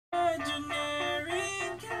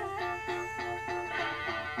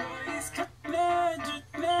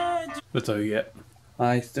That's all you get.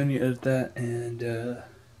 I still need to edit that and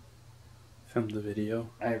film the video.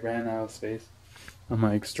 I ran out of space on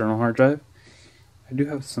my external hard drive. I do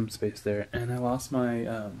have some space there, and I lost my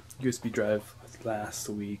USB drive last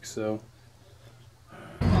week, so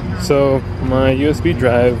my USB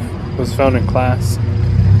drive was found in class.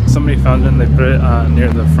 Somebody found it and they put it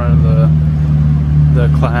near the front of the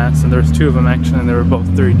class, and there's two of them actually, and they were both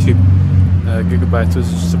 32 gigabytes. It was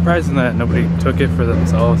surprising that nobody took it for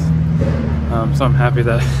themselves. So I'm happy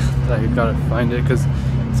that I got to find it, because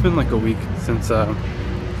it's been like a week since I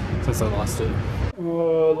lost it.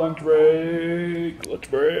 Lunch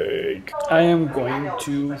break. I am going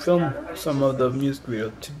to film some of the music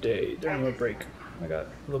video today during a break. I got a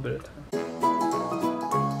little bit of time.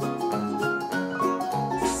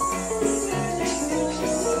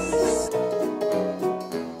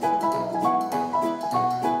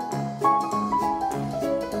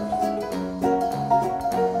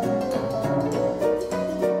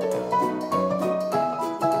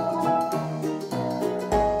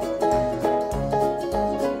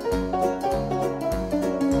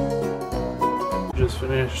 Just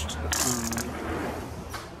finished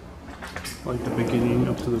like the beginning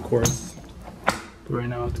up to the chorus, but right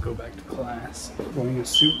now I have to go back to class. I'm wearing a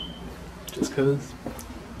suit just cause.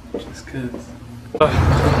 So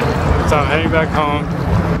I'm heading back home.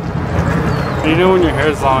 You know when your hair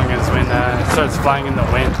is long is when it starts flying in the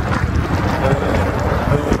wind.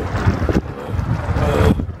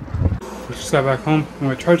 I just got back home. I'm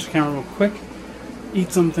gonna charge the camera real quick,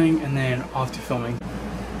 eat something, and then off to filming.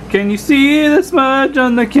 Can you see the smudge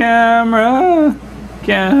on the camera?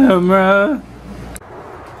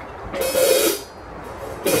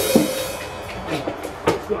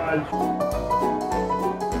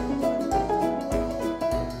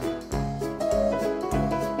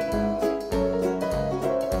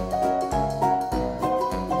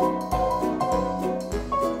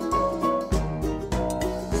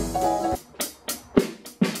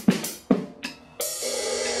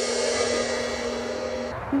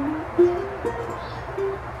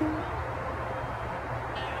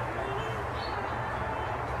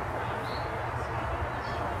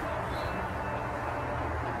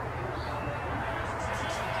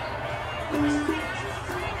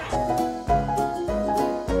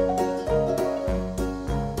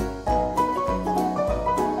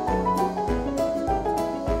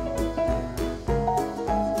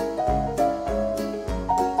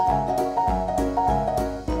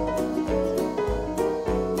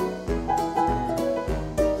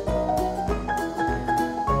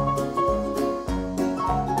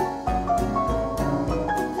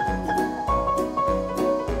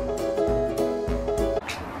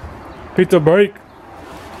 Pizza break.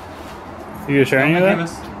 You gonna share any of that?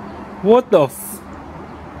 What the f?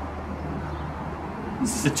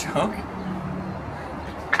 Is this a joke?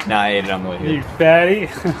 Nah, I ate it on the way here. You fatty.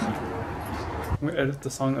 I'm gonna edit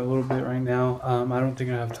the song a little bit right now. I don't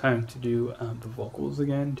think I have time to do the vocals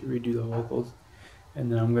again, to redo the vocals.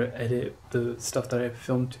 And then I'm gonna edit the stuff that I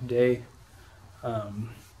filmed today.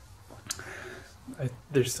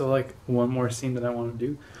 There's still like one more scene that I want to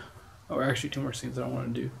do. Or actually two more scenes that I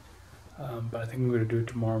want to do. But I think I'm going to do it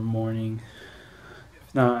tomorrow morning.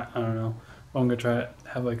 If not, I don't know. I'm going to try to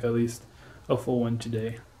have like at least a full one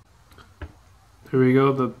today. Here we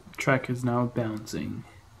go. The track is now bouncing.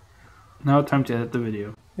 Now time to edit the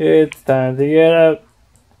video. It's time to get up.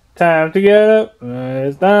 Time to get up.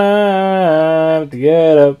 It's time to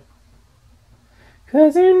get up.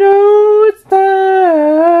 'Cause you know it's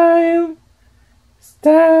time. It's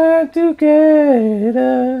time to get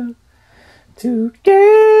up. To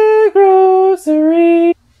get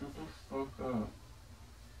groceries. Shut the fuck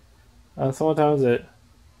up. So what time is it?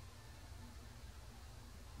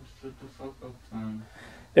 Shut the fuck up, time.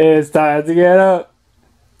 It's time to get up.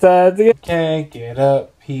 Time to get. Can't get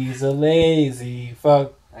up. He's a lazy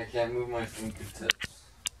fuck. I can't move my fingertips.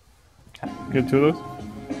 Get two of those?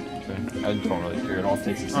 I don't really care. It all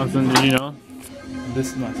takes a second. Austin, did you know?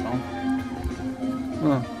 This is my song.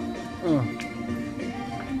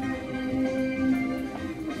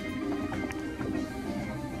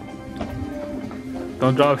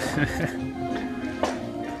 Don't drop it.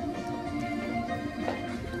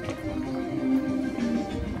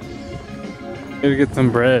 Gotta get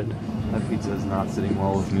some bread. That pizza is not sitting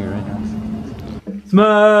well with me right now.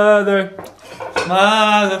 Smother!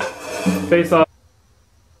 Face off.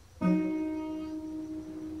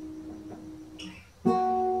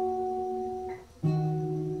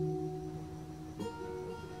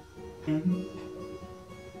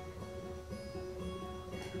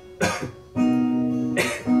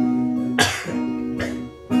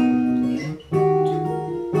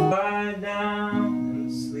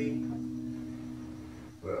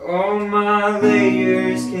 our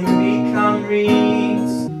layers can become real.